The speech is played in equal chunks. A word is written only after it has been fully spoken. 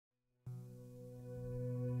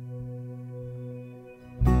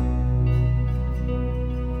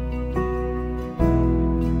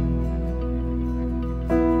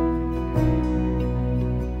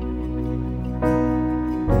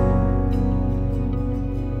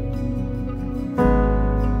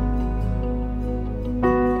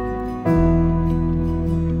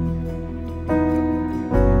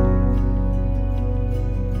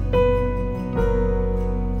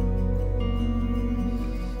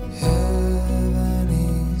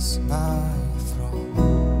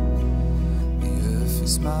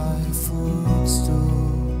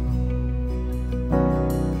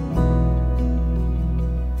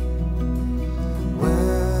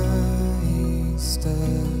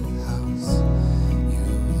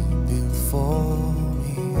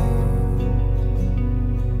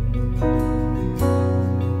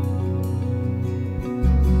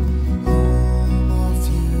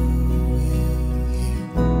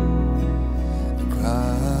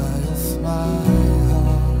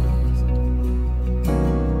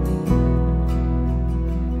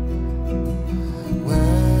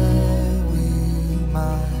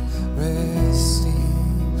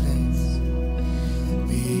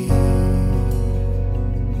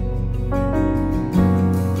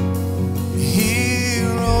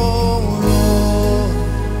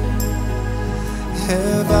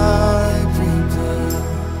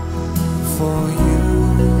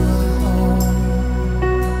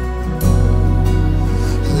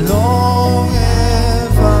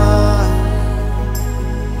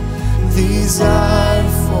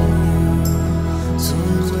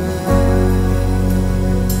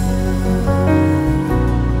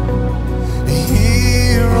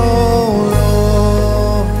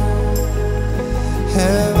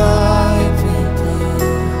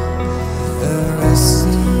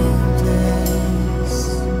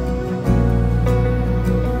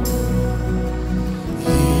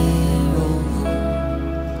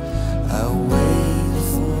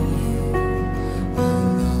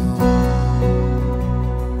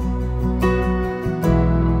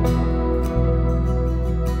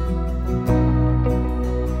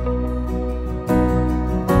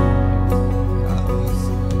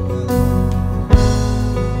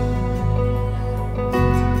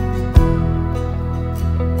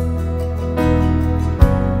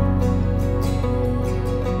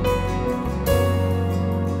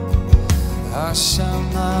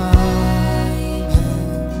השמיים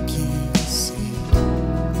הם כיסי,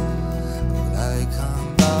 אולי כאן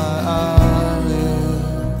בארץ.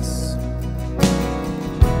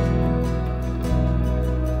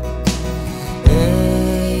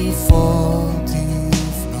 איפה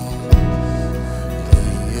תבנו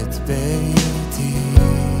לי את ביתי,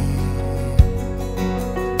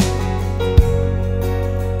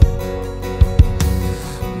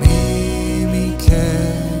 מי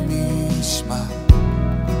מכם ישמע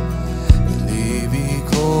ליבי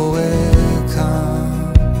קורא כאן,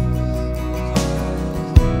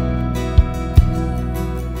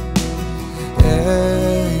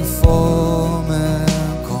 איפה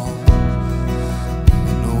מקום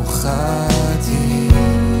מנוחתי,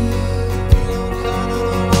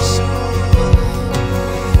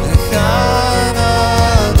 לכאן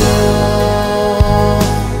אדון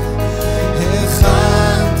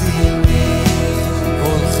הכנתי לי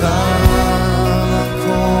קולך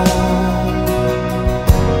מקום,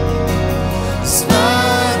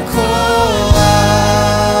 זמן קורא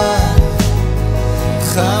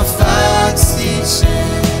חפצתי שתבוא,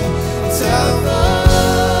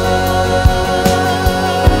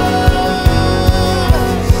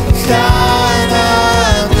 כאן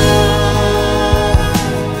אדון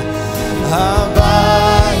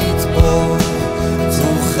הבית בו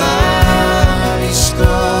תוכל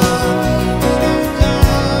לשכון,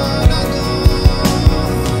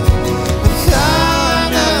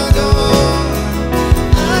 כאן אדון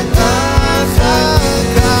אתה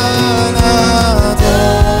כאן אדון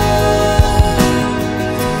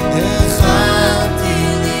הכנתי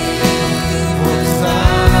לי קולך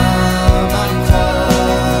מקום,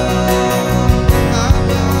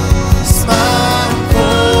 זמן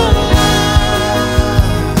קורא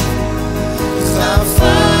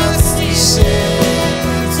חפצתי שתבוא,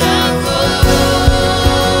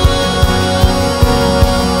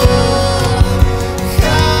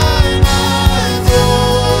 כאן אדון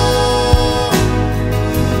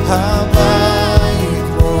הבית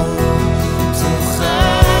בו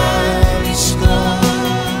תוכל לשכון,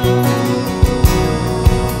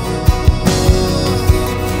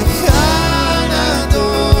 כאן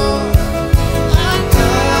אדון אתה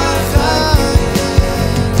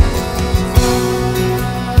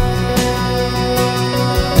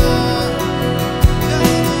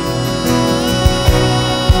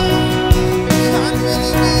כאן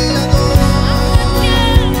בליבי אדון,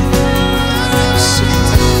 כאן נפשי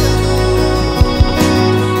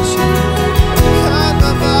כאן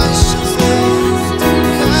בבית שזה,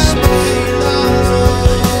 כאן בקהילה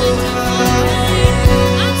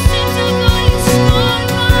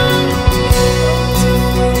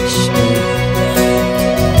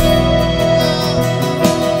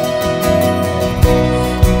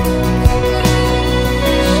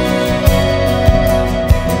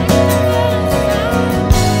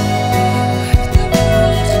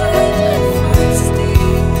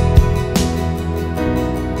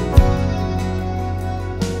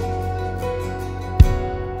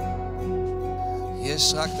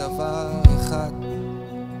יש רק דבר אחד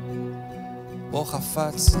בו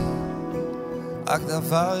חפצתי, רק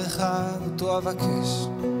דבר אחד אותו אבקש,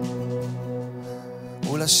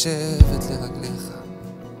 ולשבת לרגליך,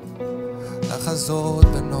 לחזות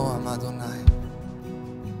בנועם אדוני,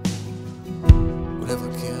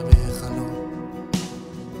 ולבקר בהיכלו.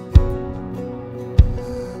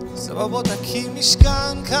 סבבות תקים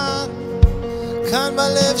משכן כאן, כאן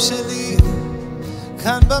בלב שלי,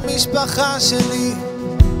 כאן במשפחה שלי,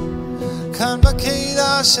 כאן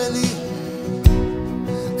בקהילה שלי,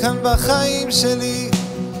 כאן בחיים שלי,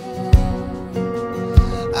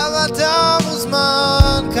 אבל אתה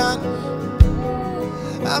מוזמן כאן,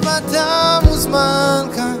 אבל אתה מוזמן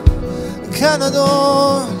כאן, כאן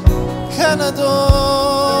אדון, כאן אדון.